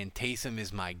saying Taysom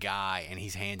is my guy and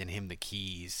he's handing him the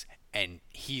keys and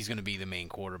he's going to be the main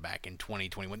quarterback in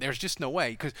 2021. There's just no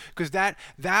way because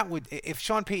that would, if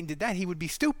Sean Payton did that, he would be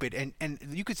stupid. And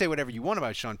you could say whatever you want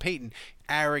about Sean Payton,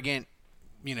 arrogant,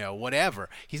 whatever.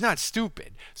 He's not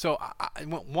stupid. So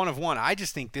one of one. I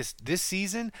just think this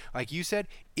season, like you said,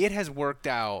 it has worked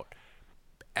out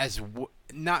as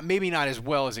maybe not as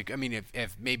well as it. I mean,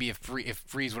 if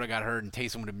Freeze would have got hurt and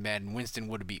Taysom would have been bad and Winston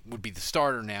would be the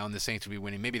starter now and the Saints would be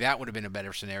winning, maybe that would have been a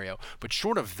better scenario. But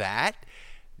short of that,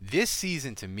 this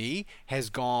season to me has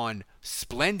gone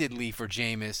splendidly for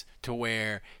Jameis to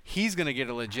where he's going to get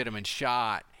a legitimate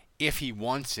shot if he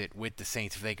wants it with the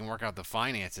Saints, if they can work out the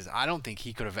finances. I don't think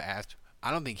he could have asked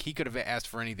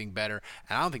for anything better.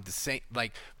 And I don't think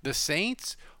the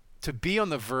Saints to be on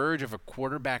the verge of a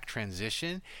quarterback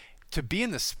transition, to be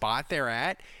in the spot they're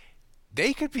at,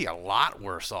 they could be a lot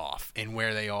worse off in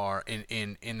where they are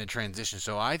in the transition.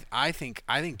 So I think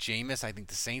Jameis, I think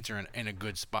the Saints are in a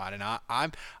good spot, and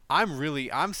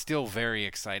I'm still very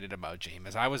excited about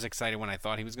Jameis. I was excited when I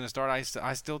thought he was going to start.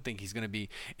 I still think it's going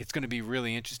to be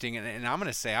really interesting, and I'm going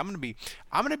to say I'm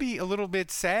going to be a little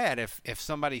bit sad if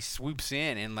somebody swoops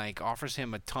in and like offers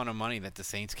him a ton of money that the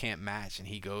Saints can't match and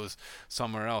he goes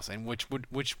somewhere else. And which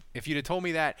if you'd have told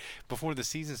me that before the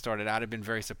season started, I'd have been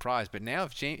very surprised. But now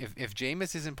if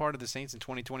Jameis isn't part of the Saints in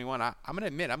 2021, I'm going to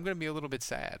admit I'm going to be a little bit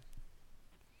sad.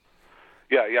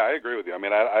 Yeah, I agree with you. I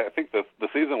mean, I think the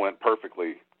season went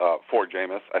perfectly for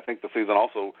Jameis. I think the season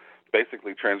also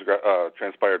basically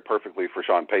transpired perfectly for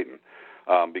Sean Payton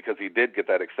because he did get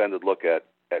that extended look at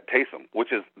Taysom,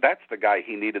 that's the guy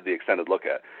he needed the extended look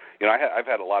at. I've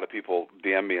had a lot of people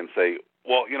DM me and say,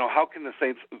 Well, how can the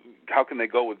Saints? How can they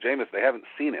go with Jameis? They haven't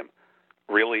seen him.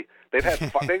 Really? They've had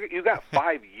you got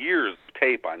 5 years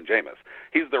tape on Jameis.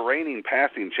 He's the reigning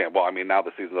passing champ. Well, I mean, now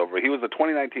the season's over. He was the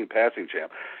 2019 passing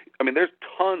champ. I mean, there's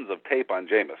tons of tape on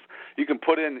Jameis. You can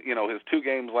put in, his 2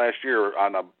 games last year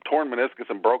on a torn meniscus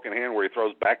and broken hand where he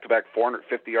throws back-to-back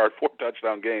 450-yard,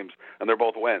 4-touchdown games, and they're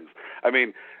both wins. I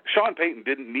mean, Sean Payton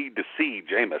didn't need to see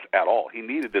Jameis at all. He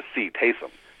needed to see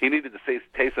Taysom. He needed to see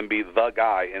Taysom be the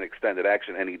guy in extended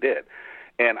action, and he did.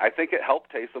 And I think it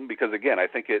helped Taysom because, again, I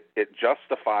think it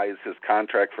justifies his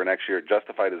contract for next year. It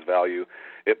justified his value.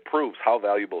 It proves how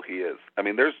valuable he is. I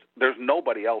mean, there's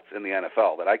nobody else in the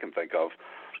NFL that I can think of,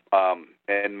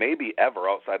 and maybe ever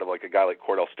outside of like a guy like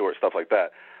Cordell Stewart, stuff like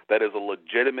that, that is a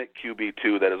legitimate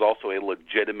QB2 that is also a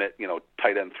legitimate,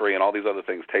 tight end 3 and all these other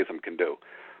things Taysom can do.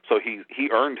 So he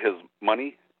earned his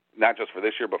money, not just for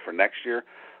this year but for next year.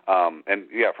 And,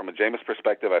 yeah, from a Jameis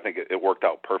perspective, I think it worked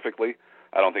out perfectly.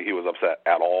 I don't think he was upset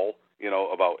at all,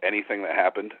 about anything that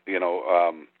happened.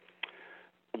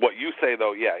 What you say,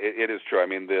 though, yeah, it is true. I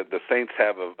mean, the Saints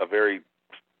have a very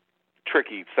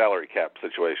tricky salary cap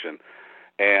situation,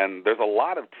 and there's a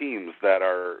lot of teams that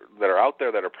are out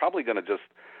there that are probably going to just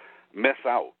miss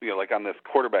out, like on this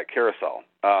quarterback carousel.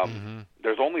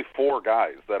 There's only 4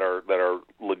 guys that are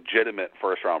legitimate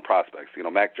first-round prospects.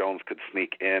 Mac Jones could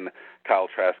sneak in. Kyle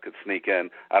Trask could sneak in.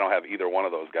 I don't have either one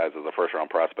of those guys as a first-round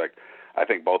prospect. I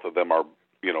think both of them are,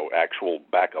 actual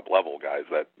backup-level guys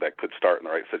that could start in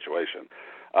the right situation.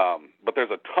 But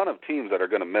there's a ton of teams that are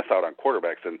going to miss out on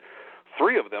quarterbacks, and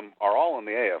 3 of them are all in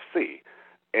the AFC.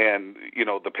 And,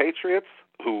 the Patriots,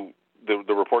 who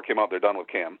the report came out, they're done with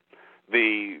Cam.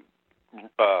 The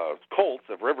Colts,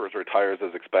 if Rivers retires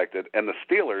as expected, and the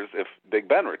Steelers, if Big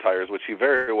Ben retires, which he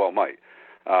very well might.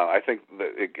 I think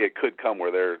that it could come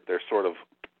where they're sort of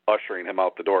ushering him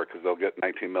out the door because they'll get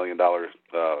 $19 million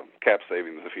cap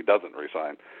savings if he doesn't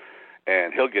resign,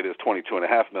 and he'll get his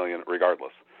 $22.5 million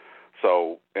regardless.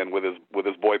 So, and with his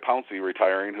boy Pouncey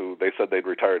retiring, who they said they'd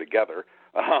retire together,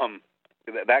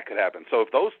 that could happen. So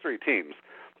if those 3 teams,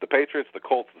 the Patriots, the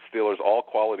Colts, the Steelers, all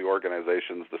quality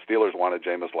organizations. The Steelers wanted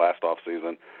Jameis last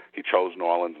offseason. He chose New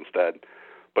Orleans instead.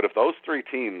 But if those 3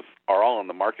 teams are all in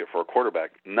the market for a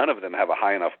quarterback, none of them have a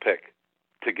high enough pick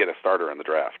to get a starter in the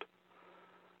draft.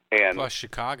 And plus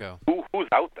Chicago. Who's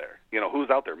out there?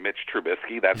 Who's out there? Mitch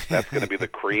Trubisky? That's going to be the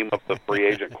cream of the free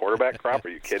agent quarterback crop? Are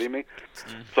you kidding me?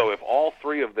 So if all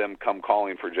 3 of them come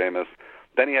calling for Jameis,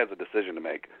 then he has a decision to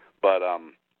make. But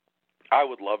I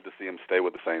would love to see him stay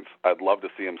with the Saints. I'd love to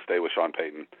see him stay with Sean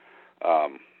Payton.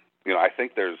 I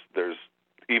think there's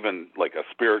even like a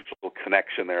spiritual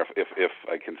connection there, if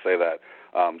I can say that,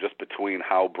 just between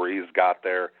how Breeze got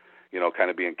there, kind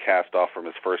of being cast off from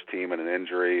his first team and an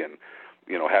injury, and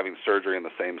having surgery in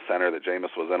the same center that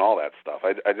Jameis was in, all that stuff.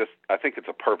 I think it's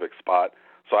a perfect spot.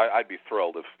 So I'd be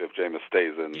thrilled if Jameis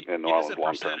stays in New Orleans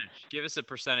long term. Give us a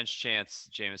percentage chance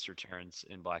Jameis returns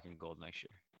in black and gold next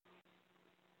year.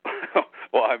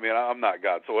 Well, I mean, I'm not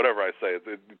God, so whatever I say,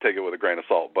 take it with a grain of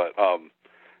salt. But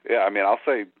yeah, I mean, I'll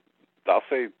say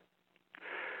 70%,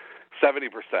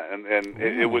 and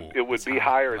it would be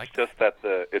higher. It's just that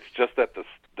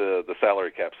the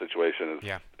salary cap situation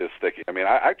is sticky. I mean,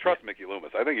 I trust Mickey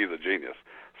Loomis. I think he's a genius.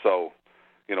 So,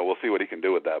 we'll see what he can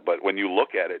do with that. But when you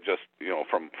look at it, just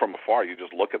from afar, you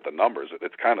just look at the numbers.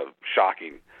 It's kind of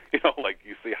shocking. Like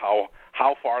you see how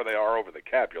far they are over the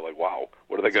cap. You're like, wow,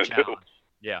 what are they going to do?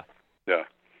 Yeah. Yeah.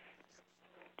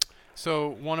 So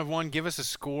 1 of 1, give us a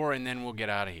score, and then we'll get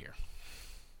out of here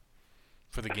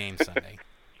for the game Sunday.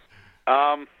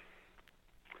 All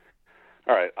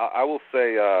right. I will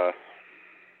say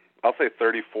I'll say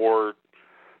 34-20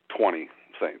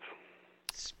 Saints.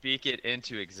 Speak it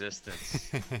into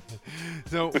existence.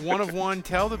 So 1 of 1,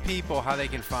 tell the people how they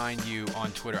can find you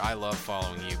on Twitter. I love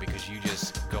following you because you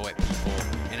just go at people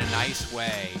in a nice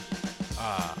way.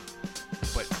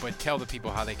 But tell the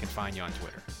people how they can find you on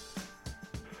Twitter.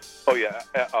 Oh yeah,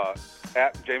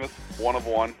 at Jameis 1 of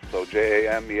 1. So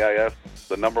JAMEIS,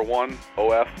 the number 1,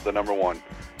 OF, the number 1,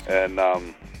 and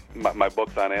my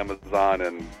book's on Amazon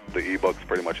and the ebooks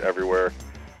pretty much everywhere.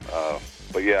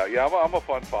 But yeah, I'm a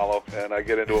fun follow, and I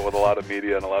get into it with a lot of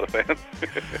media and a lot of fans.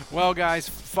 Well, guys,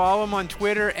 follow him on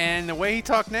Twitter, and the way he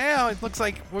talked now, it looks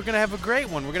like we're going to have a great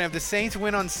one. We're going to have the Saints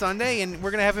win on Sunday, and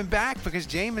we're going to have him back because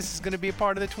Jameis is going to be a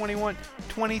part of the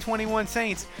 2021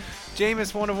 Saints.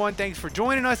 Jameis 1 of 1, thanks for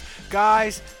joining us.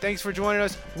 Guys, thanks for joining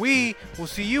us. We will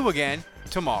see you again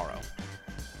tomorrow.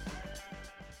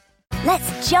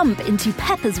 Let's jump into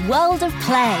Peppa's world of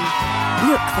play.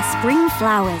 Look for spring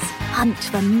flowers, hunt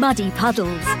for muddy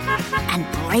puddles, and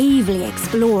bravely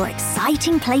explore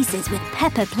exciting places with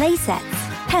Peppa Play Sets.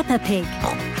 Peppa Pig.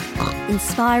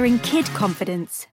 Inspiring kid confidence.